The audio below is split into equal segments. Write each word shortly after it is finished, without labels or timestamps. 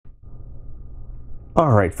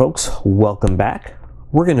All right, folks, welcome back.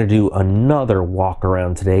 We're going to do another walk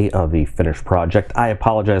around today of a finished project. I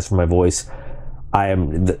apologize for my voice. I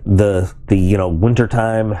am the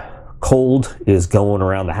wintertime cold is going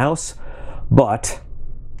around the house, but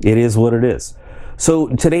it is what it is. So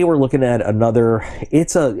today we're looking at another,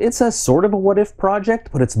 it's a sort of a what if project,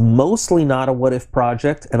 but it's mostly not a what if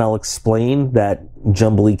project, and I'll explain that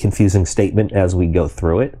jumbly, confusing statement as we go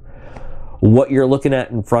through it. What you're looking at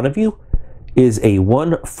in front of you is a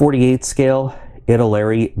 1/48 scale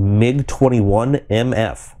Italeri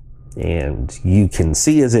MiG-21MF. And you can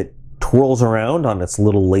see as it twirls around on its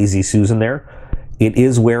little lazy Susan there, it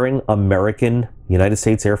is wearing American United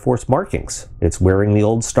States Air Force markings. It's wearing the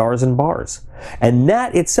old stars and bars. And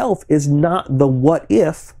that itself is not the what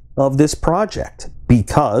if of this project,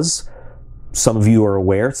 because some of you are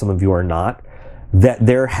aware, some of you are not, that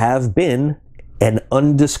there have been an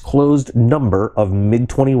undisclosed number of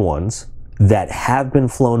MiG-21s that have been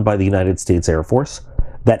flown by the United States Air Force,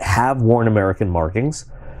 that have worn American markings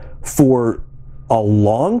for a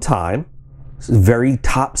long time, very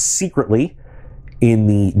top secretly, in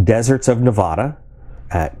the deserts of Nevada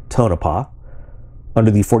at Tonopah, under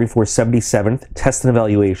the 4477th Test and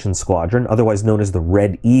Evaluation Squadron, otherwise known as the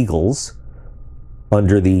Red Eagles,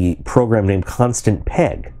 under the program named Constant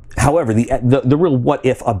Peg. However, the real what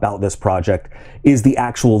if about this project is the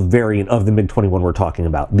actual variant of the MiG-21 we're talking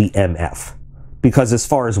about, the MF. Because as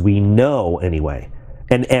far as we know anyway,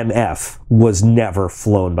 an MF was never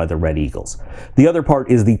flown by the Red Eagles. The other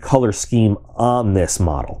part is the color scheme on this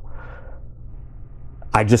model.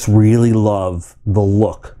 I just really love the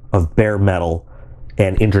look of bare metal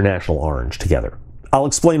and international orange together. I'll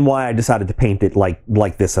explain why I decided to paint it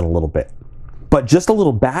like this in a little bit. But just a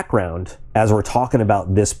little background as we're talking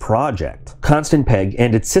about this project. Constant Peg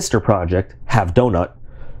and its sister project, Have Donut,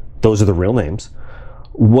 those are the real names,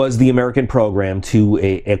 was the American program to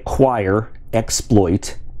acquire,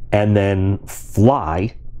 exploit, and then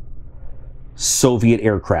fly Soviet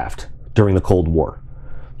aircraft during the Cold War.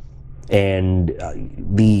 And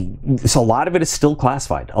so a lot of it is still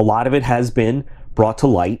classified. A lot of it has been brought to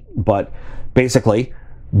light, but basically,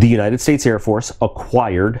 the United States Air Force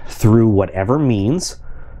acquired, through whatever means,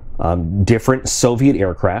 different Soviet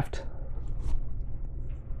aircraft,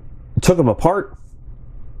 took them apart,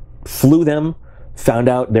 flew them, found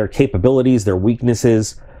out their capabilities, their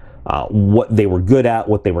weaknesses, what they were good at,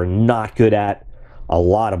 what they were not good at, a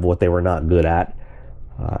lot of what they were not good at,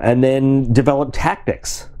 and then developed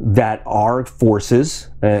tactics that our forces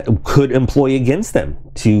could employ against them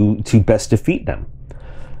to best defeat them.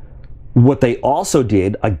 What they also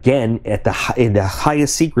did, again, in the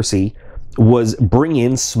highest secrecy, was bring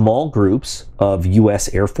in small groups of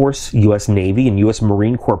U.S. Air Force, U.S. Navy, and U.S.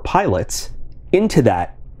 Marine Corps pilots into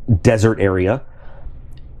that desert area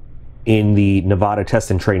in the Nevada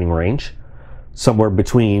Test and Training Range, somewhere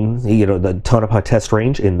between, the Tonopah Test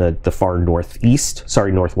Range in the far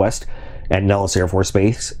northwest, and Nellis Air Force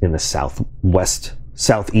Base in the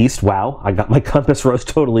southeast. Wow, I got my compass rose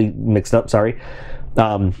totally mixed up, sorry.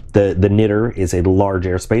 The Knitter is a large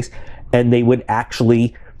airspace, and they would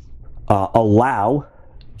actually allow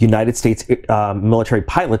United States military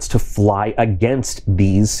pilots to fly against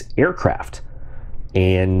these aircraft,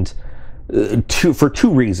 and for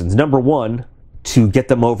two reasons. Number one, to get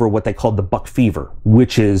them over what they called the buck fever,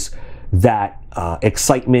 which is that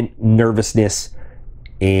excitement, nervousness,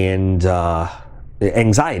 and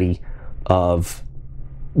anxiety of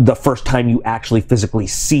the first time you actually physically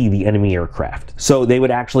see the enemy aircraft. So they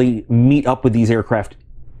would actually meet up with these aircraft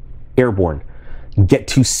airborne, get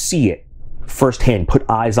to see it firsthand, put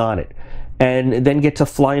eyes on it, and then get to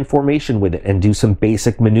fly in formation with it and do some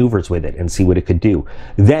basic maneuvers with it and see what it could do.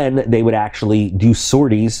 Then they would actually do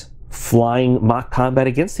sorties, flying mock combat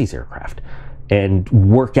against these aircraft, and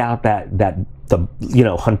work out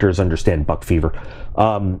hunters understand buck fever,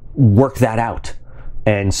 work that out.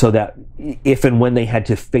 And so that if and when they had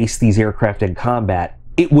to face these aircraft in combat,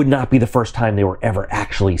 it would not be the first time they were ever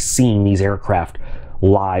actually seeing these aircraft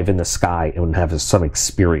live in the sky and have some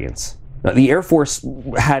experience. Now, the Air Force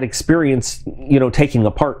had experience, taking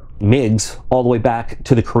apart MiGs all the way back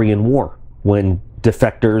to the Korean War, when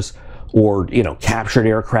defectors or, captured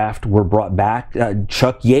aircraft were brought back.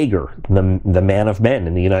 Chuck Yeager, the man of men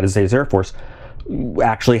in the United States Air Force,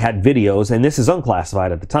 actually had videos, and this is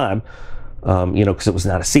unclassified at the time, because it was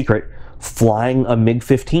not a secret, flying a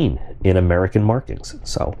MiG-15 in American markings.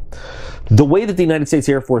 So the way that the United States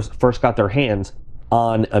Air Force first got their hands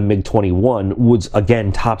on a MiG-21 was,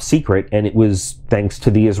 again, top secret, and it was thanks to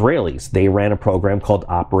the Israelis. They ran a program called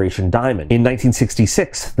Operation Diamond. In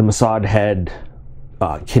 1966, the Mossad had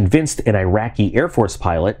convinced an Iraqi Air Force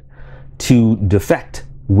pilot to defect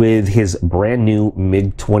with his brand new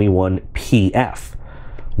MiG-21PF,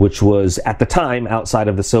 which was, at the time, outside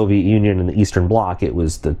of the Soviet Union and the Eastern Bloc, it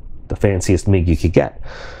was the fanciest MiG you could get.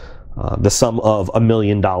 The sum of $1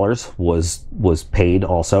 million was paid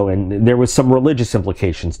also, and there was some religious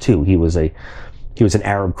implications too. He was an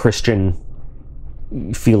Arab Christian,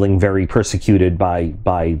 feeling very persecuted by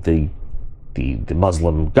the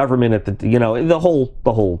Muslim government at the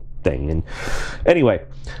whole thing. And anyway,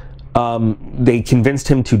 they convinced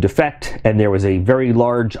him to defect, and there was a very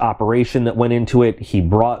large operation that went into it. He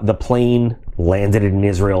brought the plane, landed it in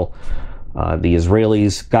Israel. The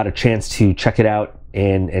Israelis got a chance to check it out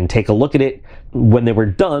and take a look at it. When they were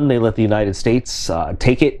done, they let the United States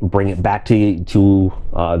take it, bring it back to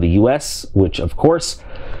the U.S., which, of course,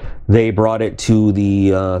 they brought it to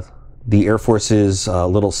the Air Force's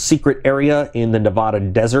little secret area in the Nevada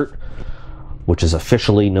desert, which is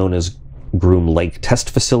officially known as Groom Lake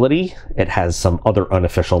Test Facility. It has some other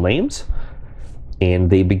unofficial names. And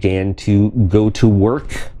they began to go to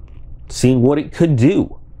work seeing what it could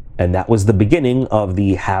do. And that was the beginning of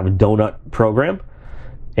the Have Donut program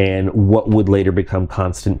and what would later become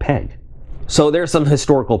Constant Peg. So there's some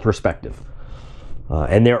historical perspective.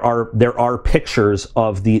 And there are pictures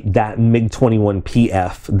of that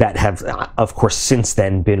MiG-21PF that have, of course, since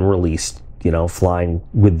then been released, flying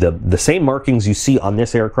with the same markings you see on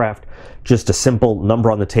this aircraft, just a simple number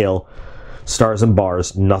on the tail, stars and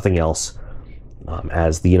bars, nothing else.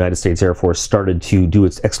 As the United States Air Force started to do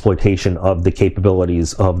its exploitation of the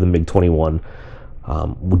capabilities of the MiG-21,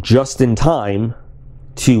 just in time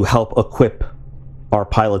to help equip our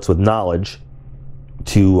pilots with knowledge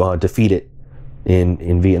to defeat it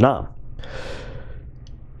in Vietnam.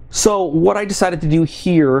 So what I decided to do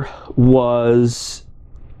here was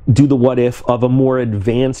do the what if of a more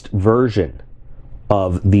advanced version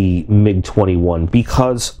of the MiG-21,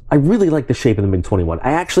 because I really like the shape of the MiG-21.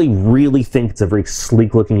 I actually really think it's a very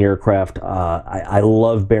sleek looking aircraft. I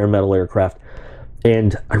love bare metal aircraft,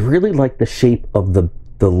 and I really like the shape of the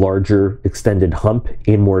larger extended hump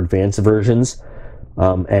in more advanced versions.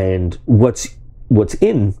 And what's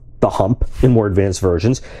in the hump in more advanced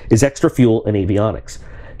versions is extra fuel and avionics.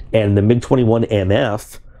 And the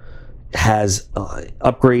MiG-21MF has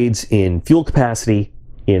upgrades in fuel capacity,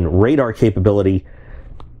 in radar capability,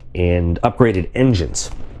 and upgraded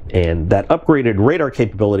engines. And that upgraded radar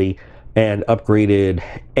capability and upgraded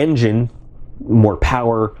engine, more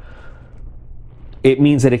power, it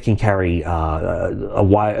means that it can carry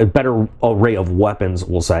a better array of weapons,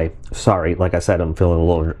 we'll say. Sorry, like I said, I'm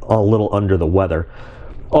feeling a little under the weather.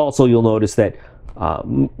 Also, you'll notice that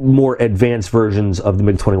more advanced versions of the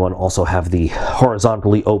MiG-21 also have the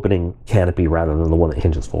horizontally opening canopy rather than the one that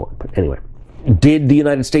hinges forward. But anyway, did the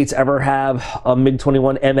United States ever have a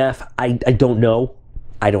MiG-21MF? I don't know.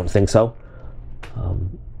 I don't think so.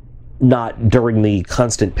 Not during the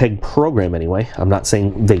Constant Peg program anyway. I'm not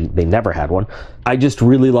saying they never had one. I just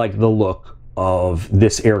really like the look of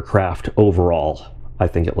this aircraft overall. I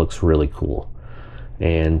think it looks really cool.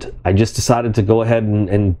 And I just decided to go ahead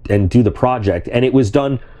and do the project. And it was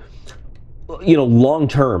done, long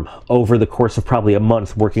term, over the course of probably a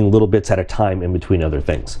month, working little bits at a time in between other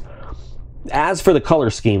things. As for the color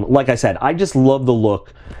scheme, like I said, I just love the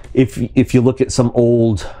look. If you look at some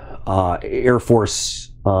old Air Force,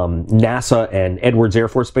 NASA and Edwards Air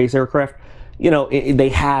Force Base aircraft, they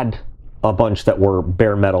had a bunch that were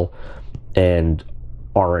bare metal and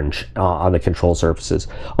orange on the control surfaces.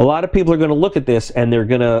 A lot of people are going to look at this and they're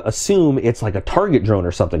going to assume it's like a target drone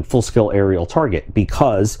or something, full-scale aerial target,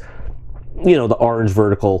 because the orange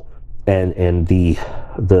vertical and the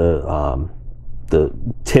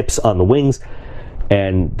tips on the wings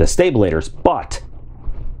and the stabilators. But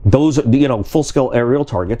those, full-scale aerial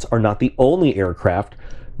targets are not the only aircraft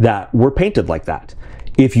that were painted like that.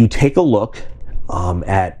 If you take a look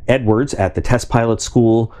at Edwards, at the Test Pilot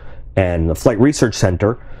School and the Flight Research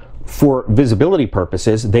Center, for visibility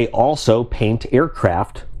purposes, they also paint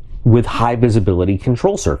aircraft with high visibility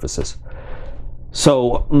control surfaces.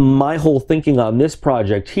 So my whole thinking on this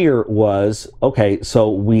project here was, okay,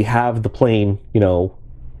 so we have the plane,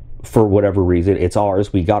 for whatever reason, it's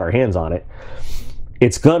ours, we got our hands on it.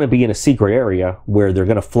 It's gonna be in a secret area where they're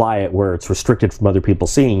gonna fly it, where it's restricted from other people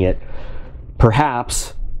seeing it.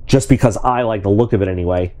 Perhaps, just because I like the look of it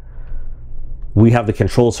anyway, we have the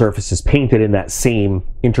control surfaces painted in that same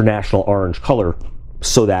international orange color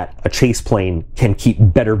so that a chase plane can keep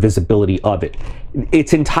better visibility of it.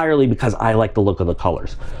 It's entirely because I like the look of the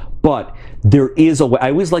colors. But there is a way.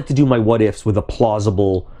 I always like to do my what ifs with a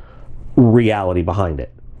plausible reality behind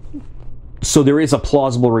it. So there is a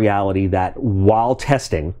plausible reality that while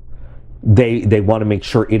testing, They want to make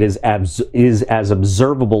sure it is as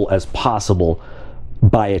observable as possible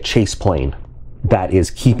by a chase plane that is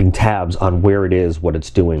keeping tabs on where it is, what it's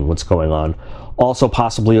doing, what's going on. Also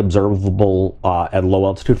possibly observable at low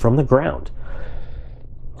altitude from the ground.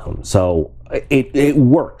 So it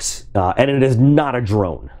works, and it is not a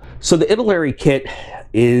drone. So the Italeri kit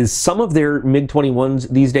is, some of their MiG-21s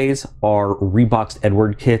these days are reboxed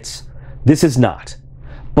Edward kits. This is not,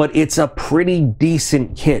 but it's a pretty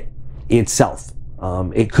decent kit itself.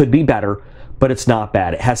 It could be better, but it's not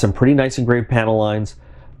bad. It has some pretty nice engraved panel lines.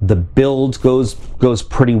 The build goes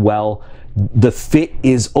pretty well. The fit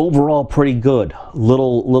is overall pretty good.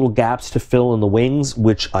 Little gaps to fill in the wings,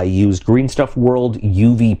 which I used Green Stuff World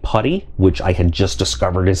UV putty, which I had just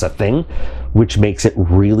discovered is a thing, which makes it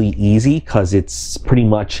really easy because it's pretty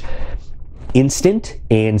much instant.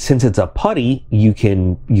 And since it's a putty, you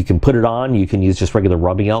can put it on. You can use just regular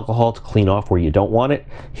rubbing alcohol to clean off where you don't want it.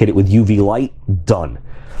 Hit it with UV light, done,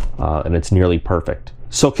 and it's nearly perfect.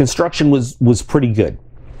 So construction was pretty good.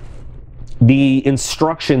 The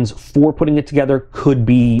instructions for putting it together could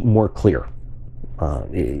be more clear.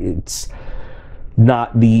 It's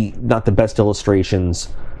not the best illustrations,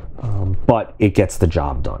 but it gets the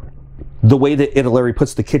job done. The way that Italeri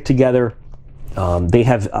puts the kit together, they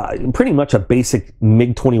have pretty much a basic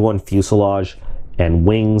MiG-21 fuselage and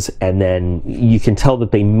wings, and then you can tell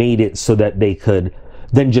that they made it so that they could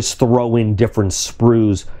then just throw in different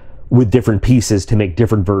sprues with different pieces to make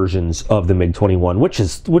different versions of the MiG-21, which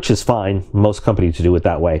is fine. Most companies do it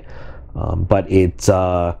that way, but it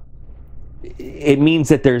means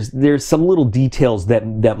that there's some little details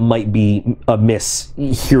that might be amiss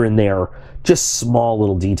here and there, just small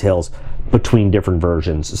little details between different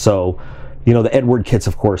versions. So, you know, the Edward kits,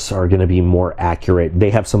 of course, are going to be more accurate.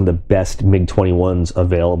 They have some of the best MiG-21s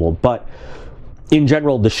available, but in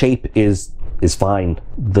general, the shape is fine.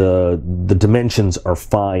 The dimensions are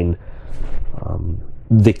fine.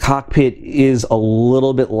 The cockpit is a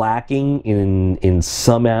little bit lacking in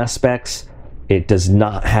some aspects. It does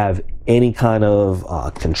not have any kind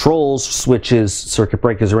of controls, switches, circuit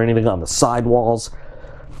breakers, or anything on the sidewalls.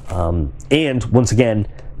 And once again,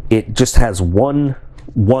 it just has one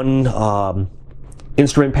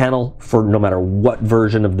instrument panel for no matter what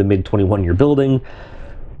version of the MiG-21 you're building.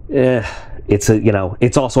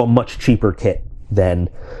 It's also a much cheaper kit than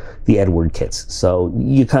the Edward kits, so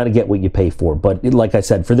you kind of get what you pay for. But like I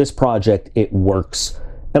said, for this project, it works,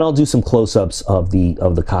 and I'll do some close-ups of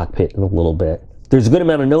the cockpit in a little bit. There's a good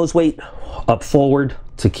amount of nose weight up forward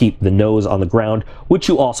to keep the nose on the ground, which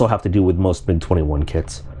you also have to do with most MiG-21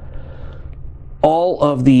 kits. All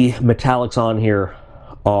of the metallics on here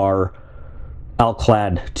are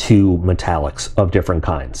Alclad 2 metallics of different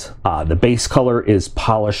kinds. The base color is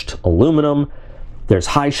polished aluminum. There's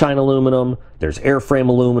high shine aluminum. There's airframe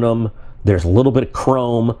aluminum. There's a little bit of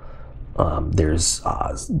chrome. There's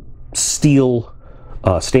steel,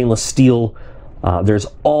 stainless steel. There's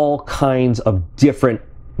all kinds of different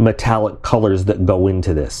metallic colors that go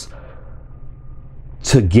into this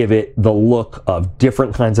to give it the look of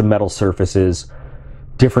different kinds of metal surfaces,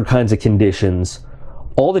 different kinds of conditions.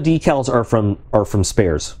 All the decals are from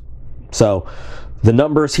spares. So the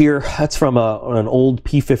numbers here, that's from an old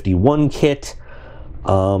P-51 kit.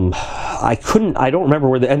 I don't remember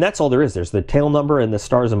where and that's all there is. There's the tail number and the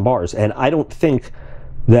stars and bars. And I don't think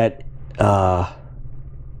that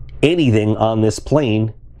anything on this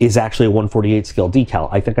plane is actually a 1/48 scale decal.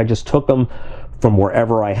 I think I just took them from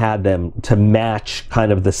wherever I had them to match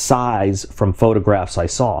kind of the size from photographs I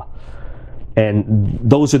saw. And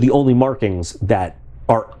those are the only markings that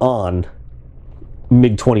are on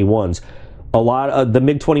MiG-21s. A lot of the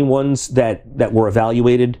MiG-21s that were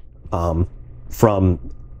evaluated from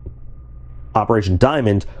Operation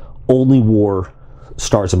Diamond only wore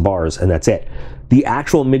stars and bars, and that's it. The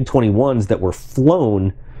actual MiG-21s that were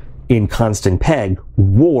flown in constant peg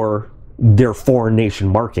wore their foreign nation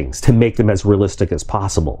markings to make them as realistic as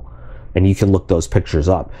possible. And you can look those pictures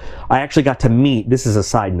up. I actually got to meet, this is a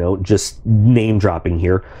side note, just name dropping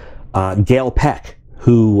here, Gale Peck,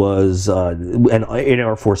 who was an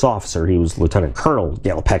Air Force officer. He was Lieutenant Colonel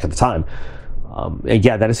Gale Peck at the time. And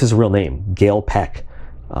yeah, that is his real name, Gale Peck.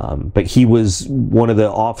 But he was one of the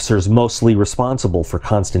officers mostly responsible for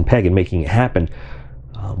constant peg and making it happen.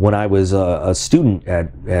 When I was a student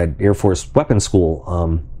at Air Force Weapons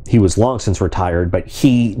School, he was long since retired, but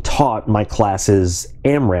he taught my classes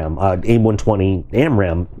AMRAM, AIM-120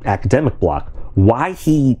 AMRAM academic block. Why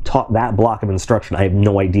he taught that block of instruction, I have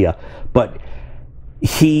no idea. But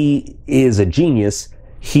he is a genius.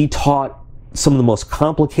 He taught some of the most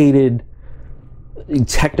complicated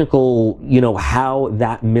technical, you know, how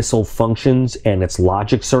that missile functions and its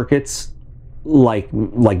logic circuits, like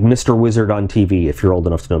Mr. Wizard on TV, if you're old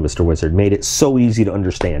enough to know Mr. Wizard, made it so easy to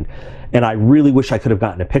understand. And I really wish I could have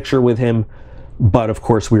gotten a picture with him, but of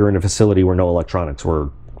course we were in a facility where no electronics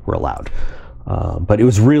were allowed. But it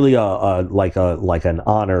was really like an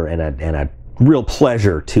honor and a real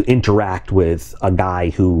pleasure to interact with a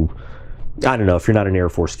guy who, I don't know, if you're not an Air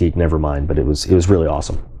Force geek, never mind, but it was really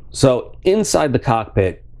awesome. So inside the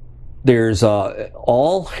cockpit, there's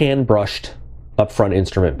all hand brushed up front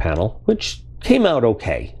instrument panel, which came out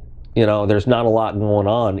okay. You know, there's not a lot going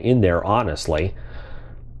on in there, honestly.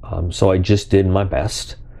 So I just did my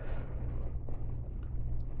best.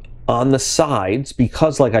 On the sides,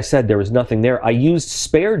 because like I said, there was nothing there, I used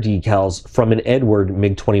spare decals from an Edward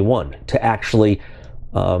MiG-21 to actually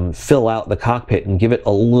fill out the cockpit and give it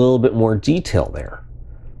a little bit more detail there.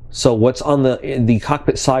 So what's on the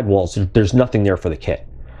cockpit sidewalls, there's nothing there for the kit.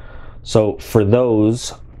 So for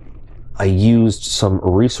those, I used some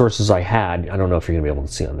resources I had. I don't know if you're going to be able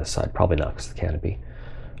to see on this side. Probably not because of the canopy.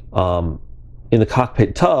 In the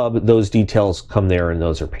cockpit tub, those details come there and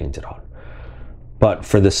those are painted on. But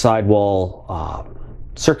for the sidewall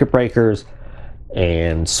circuit breakers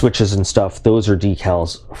and switches and stuff, those are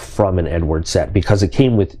decals from an Edward set because it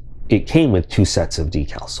came with 2 sets of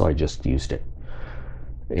decals, so I just used it,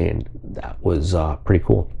 and that was pretty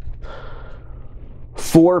cool.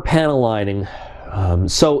 For panel lining,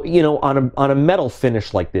 so you know, on a metal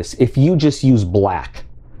finish like this, if you just use black,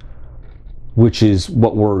 which is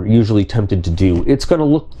what we're usually tempted to do, it's gonna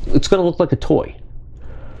look like a toy.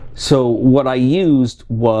 So what I used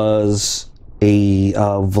was a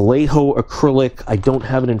Vallejo acrylic. I don't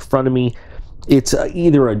have it in front of me. It's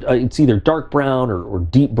either dark brown or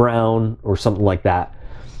deep brown or something like that,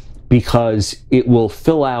 because it will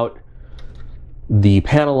fill out the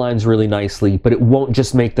panel lines really nicely, but it won't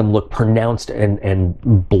just make them look pronounced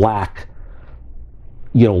and black,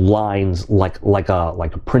 you know, lines like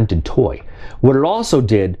a printed toy. What it also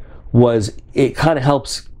did was it kind of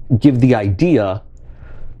helps give the idea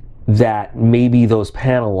that maybe those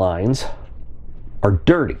panel lines are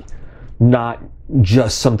dirty, not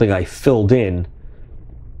just something I filled in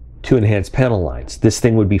to enhance panel lines. This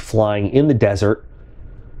thing would be flying in the desert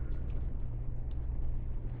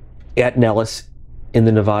at Nellis in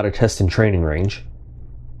the Nevada Test and Training Range.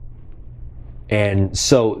 And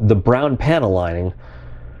so the brown panel lining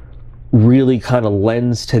really kind of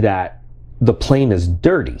lends to that the plane is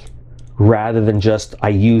dirty, rather than just I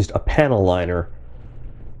used a panel liner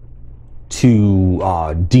to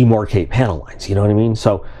demarcate panel lines, you know what I mean?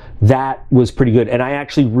 So that was pretty good, and I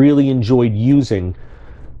actually really enjoyed using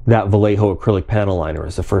that Vallejo acrylic panel liner. It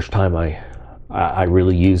was the first time I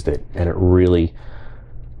really used it, and it really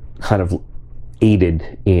kind of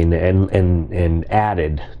aided in and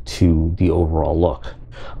added to the overall look.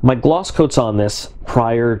 My gloss coats on this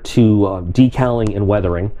prior to decaling and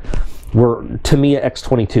weathering were Tamiya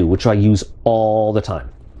X22, which I use all the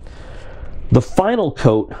time. The final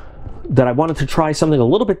coat that I wanted to try something a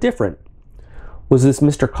little bit different was this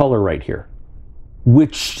Mr. Color right here,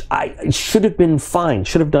 which I should have been fine,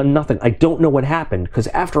 should have done nothing. I don't know what happened, because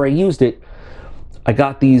after I used it, I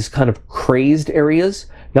got these kind of crazed areas.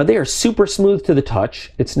 Now they are super smooth to the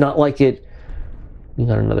touch. It's not like it, you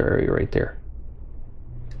got another area right there.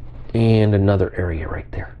 And another area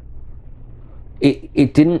right there.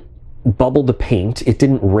 It didn't bubble the paint. It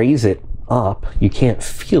didn't raise it up. You can't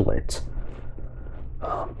feel it.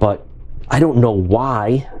 But I don't know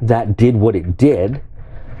why that did what it did.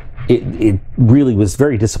 It really was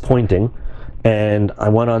very disappointing. And I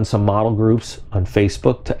went on some model groups on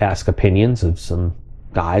Facebook to ask opinions of some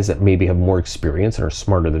guys that maybe have more experience and are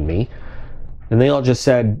smarter than me. And they all just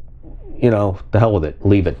said, you know, the hell with it,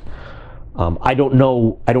 leave it. I don't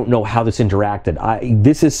know how this interacted.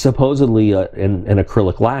 This is supposedly an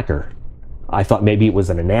acrylic lacquer. I thought maybe it was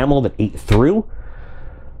an enamel that ate through.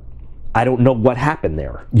 I don't know what happened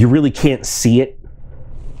there. You really can't see it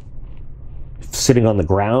sitting on the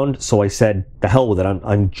ground, so I said, the hell with it,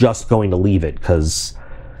 I'm just going to leave it, because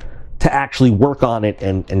to actually work on it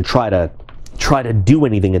and try to do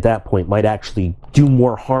anything at that point might actually do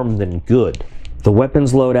more harm than good. The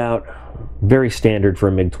weapons loadout, very standard for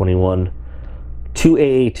a MiG-21. 2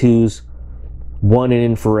 AA-2s, 1 in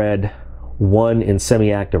infrared, 1 in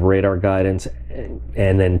semi-active radar guidance,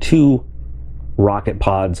 and then 2 rocket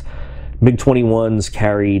pods. MiG-21s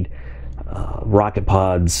carried rocket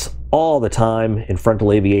pods all the time in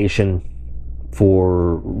frontal aviation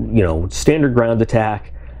for, you know, standard ground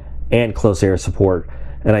attack and close air support.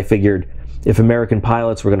 And I figured if American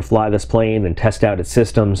pilots were going to fly this plane and test out its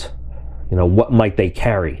systems, you know, what might they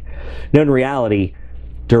carry? Now, in reality,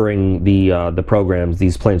 during the programs,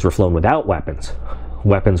 these planes were flown without weapons.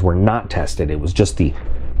 Weapons were not tested. It was just the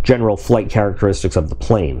general flight characteristics of the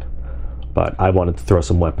plane. But I wanted to throw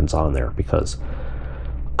some weapons on there because,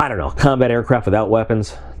 I don't know, combat aircraft without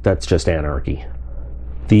weapons, that's just anarchy.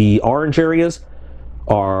 The orange areas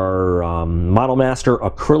are Model Master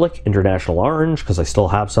Acrylic International Orange, because I still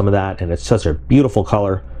have some of that, and it's such a beautiful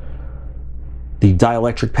color. The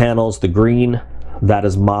dielectric panels, the green, that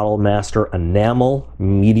is Model Master Enamel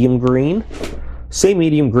Medium Green. Same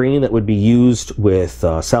medium green that would be used with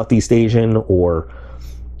Southeast Asian or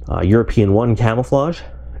European 1 camouflage.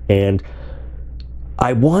 And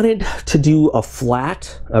I wanted to do a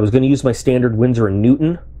flat. I was going to use my standard Winsor &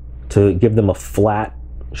 Newton to give them a flat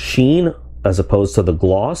sheen as opposed to the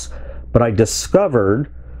gloss, but I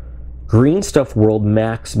discovered Green Stuff World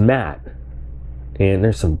Max Matte, and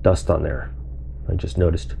there's some dust on there. I just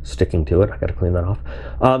noticed sticking to it. I got to clean that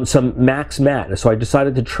off. Some Max Matte, so I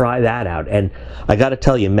decided to try that out, and I got to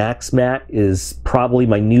tell you, Max Matte is probably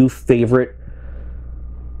my new favorite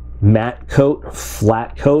matte coat,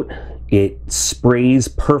 flat coat. It sprays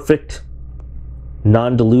perfect,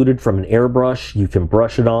 non-diluted from an airbrush. You can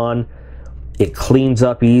brush it on. It cleans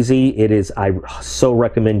up easy. It is, I so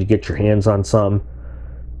recommend you get your hands on some.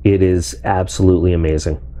 It is absolutely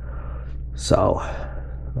amazing. So,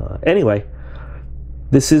 anyway,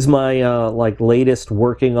 this is my like latest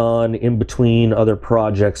working on in between other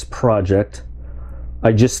projects project.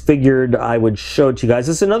 I just figured I would show it to you guys.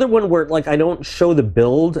 This is another one where like I don't show the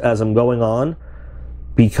build as I'm going on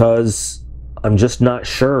because I'm just not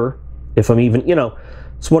sure if I'm even, you know,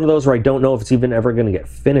 it's one of those where I don't know if it's even ever going to get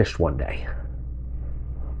finished one day.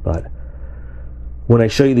 But when I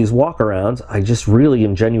show you these walkarounds, I just really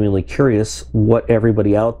am genuinely curious what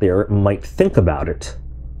everybody out there might think about it.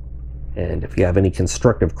 And if you have any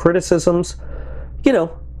constructive criticisms, you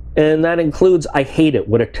know, and that includes, I hate it,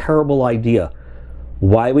 what a terrible idea.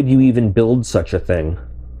 Why would you even build such a thing?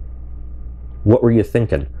 What were you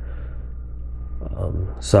thinking?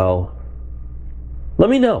 So, let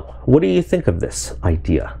me know. What do you think of this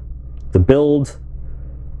idea? The build,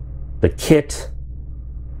 the kit,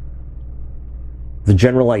 the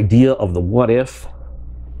general idea of the what if.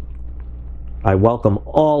 I welcome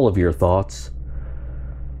all of your thoughts.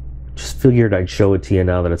 Just figured I'd show it to you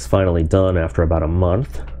now that it's finally done after about a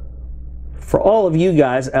month. For all of you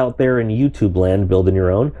guys out there in YouTube land building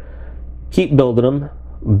your own, keep building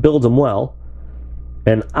them, build them well,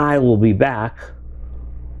 and I will be back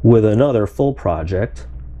with another full project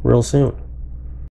real soon.